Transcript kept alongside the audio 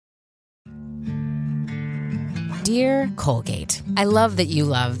Dear Colgate, I love that you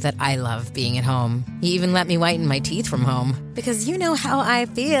love that I love being at home. You even let me whiten my teeth from home. Because you know how I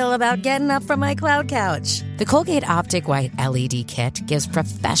feel about getting up from my cloud couch. The Colgate Optic White LED Kit gives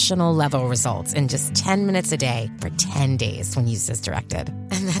professional-level results in just 10 minutes a day for 10 days when used as directed.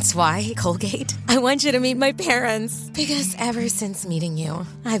 And that's why, Colgate, I want you to meet my parents. Because ever since meeting you,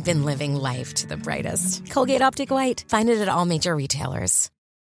 I've been living life to the brightest. Colgate Optic White. Find it at all major retailers.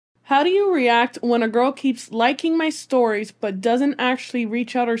 How do you react when a girl keeps liking my stories but doesn't actually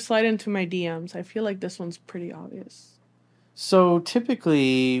reach out or slide into my DMs? I feel like this one's pretty obvious. So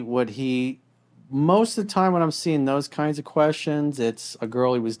typically most of the time when I'm seeing those kinds of questions, it's a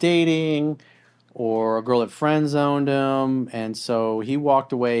girl he was dating or a girl that friend zoned him. And so he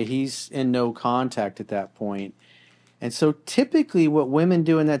walked away. He's in no contact at that point. And so typically what women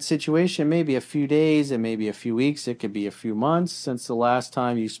do in that situation, maybe a few days, it may be a few weeks, it could be a few months since the last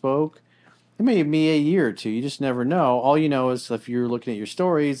time you spoke. It may be a year or two. You just never know. All you know is if you're looking at your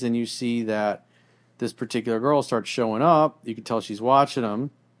stories and you see that this particular girl starts showing up, you can tell she's watching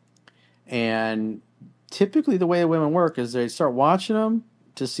them. And typically the way women work is they start watching them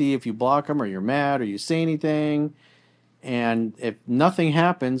to see if you block them or you're mad or you say anything. And if nothing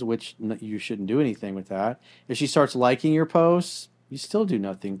happens, which you shouldn't do anything with that, if she starts liking your posts, you still do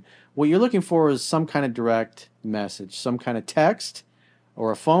nothing. What you're looking for is some kind of direct message, some kind of text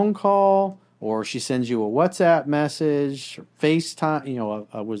or a phone call, or she sends you a WhatsApp message, or FaceTime, not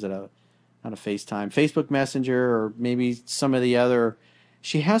a FaceTime, Facebook Messenger, or maybe some of the other.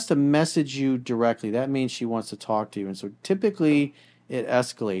 She has to message you directly. That means she wants to talk to you. And so typically it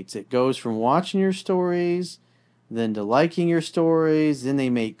escalates. It goes from watching your stories then to liking your stories, then they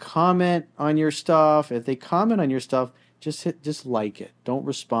may comment on your stuff. If they comment on your stuff, just like it. Don't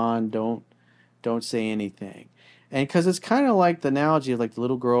respond. Don't say anything. And because it's kind of like the analogy of like the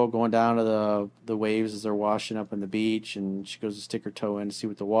little girl going down to the waves as they're washing up on the beach, and she goes to stick her toe in to see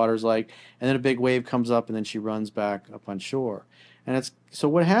what the water's like, and then a big wave comes up, and then she runs back up on shore. And so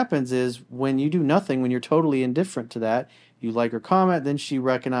what happens is when you do nothing, when you're totally indifferent to that, you like her comment, then she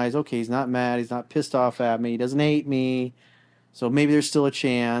recognizes, okay, he's not mad, he's not pissed off at me, he doesn't hate me, so maybe there's still a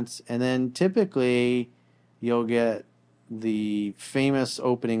chance. And then typically you'll get the famous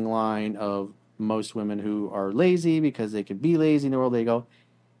opening line of most women who are lazy because they can be lazy in the world. They go,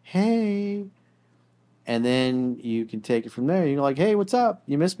 hey, and then you can take it from there. You're like, hey, what's up?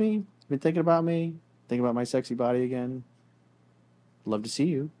 You miss me? Been thinking about me? Thinking about my sexy body again? Love to see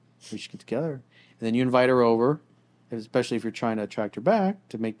you. We should get together. And then you invite her over, especially if you're trying to attract her back,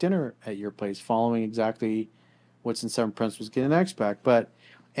 to make dinner at your place, following exactly what's in Seven Principles, get an X back. But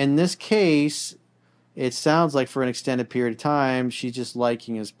in this case, it sounds like for an extended period of time, she's just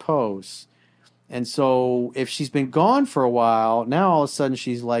liking his posts. And so if she's been gone for a while, now all of a sudden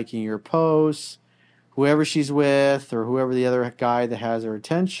she's liking your posts, whoever she's with or whoever the other guy that has her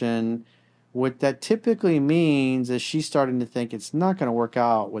attention. What that typically means is she's starting to think it's not going to work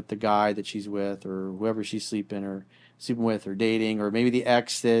out with the guy that she's with or whoever she's sleeping with or dating, or maybe the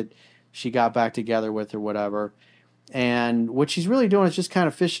ex that she got back together with or whatever. And what she's really doing is just kind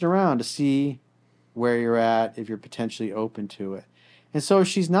of fishing around to see where you're at, if you're potentially open to it. And so if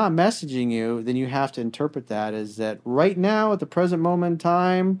she's not messaging you, then you have to interpret that as that right now at the present moment in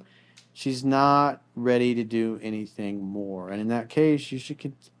time, she's not ready to do anything more. And in that case, you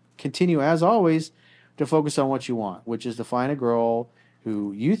should continue, as always, to focus on what you want, which is to find a girl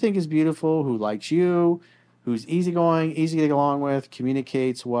who you think is beautiful, who likes you, who's easygoing, easy to get along with,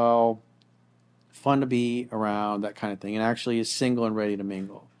 communicates well, fun to be around, that kind of thing, and actually is single and ready to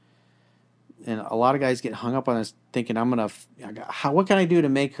mingle. And a lot of guys get hung up on this thinking, what can I do to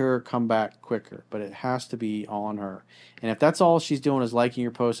make her come back quicker? But it has to be on her. And if that's all she's doing is liking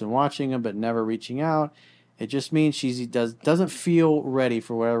your posts and watching them but never reaching out, it just means she doesn't feel ready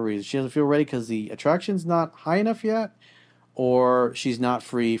for whatever reason. She doesn't feel ready because the attraction's not high enough yet, or she's not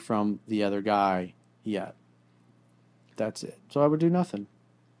free from the other guy yet. That's it. So I would do nothing.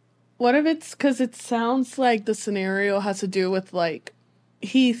 What if it's because it sounds like the scenario has to do with, like,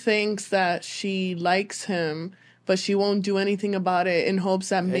 he thinks that she likes him, but she won't do anything about it in hopes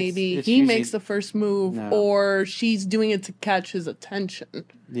that maybe he usually makes the first move, or she's doing it to catch his attention.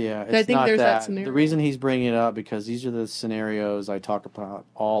 Yeah, I think there's that scenario. The reason he's bringing it up, because these are the scenarios I talk about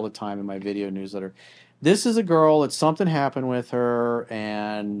all the time in my video newsletter. This is a girl that something happened with her,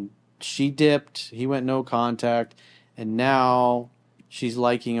 and she dipped. He went no contact, and now she's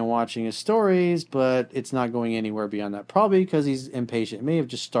liking and watching his stories, but it's not going anywhere beyond that. Probably because he's impatient. It may have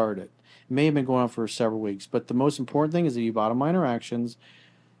just started. It may have been going on for several weeks. But the most important thing is that you bottom line her actions.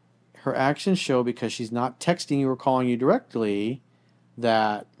 Her actions show, because she's not texting you or calling you directly,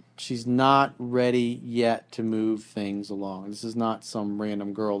 that she's not ready yet to move things along. This is not some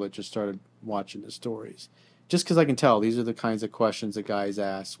random girl that just started watching the stories. Just because I can tell, these are the kinds of questions that guys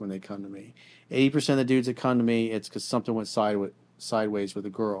ask when they come to me. 80% of the dudes that come to me, it's because something went sideways with a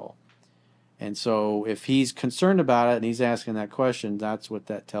girl. And so if he's concerned about it and he's asking that question, that's what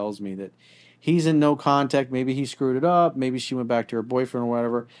that tells me, that he's in no contact. Maybe he screwed it up. Maybe she went back to her boyfriend or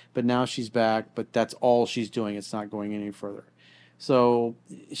whatever, but now she's back, but that's all she's doing. It's not going any further. So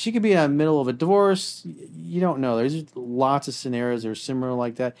she could be in the middle of a divorce. You don't know. There's lots of scenarios that are similar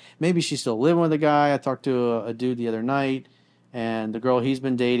like that. Maybe she's still living with a guy. I talked to a dude the other night, and the girl he's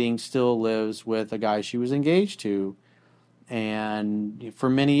been dating still lives with a guy she was engaged to, and for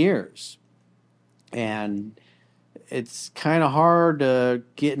many years. And it's kind of hard to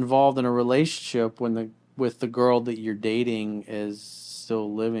get involved in a relationship when with the girl that you're dating is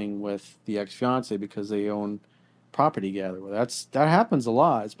still living with the ex-fiance because they own property together. Well, that happens a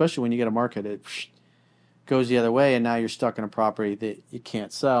lot, especially when you get a market. It goes the other way, and now you're stuck in a property that you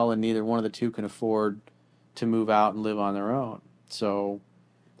can't sell, and neither one of the two can afford to move out and live on their own. So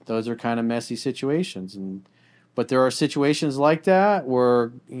those are kind of messy situations. But there are situations like that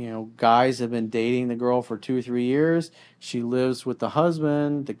where, guys have been dating the girl for 2 or 3 years. She lives with the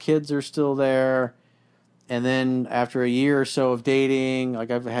husband. The kids are still there. And then after a year or so of dating, like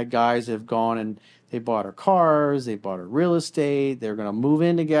I've had guys that have gone and they bought her cars, they bought her real estate, they're going to move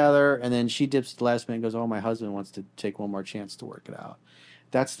in together, and then she dips at the last minute and goes, oh, my husband wants to take one more chance to work it out.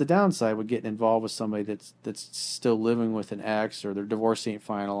 That's the downside with getting involved with somebody that's still living with an ex or their divorce ain't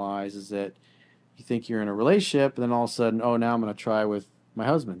finalized, is that you think you're in a relationship, and then all of a sudden, oh, now I'm going to try with my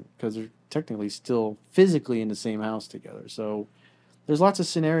husband because they're technically still physically in the same house together. So there's lots of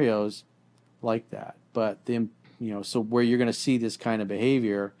scenarios like that. But so where you're going to see this kind of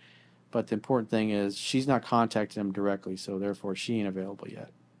behavior, but the important thing is she's not contacting him directly, so therefore she ain't available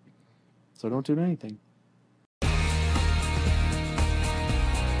yet. So don't do anything.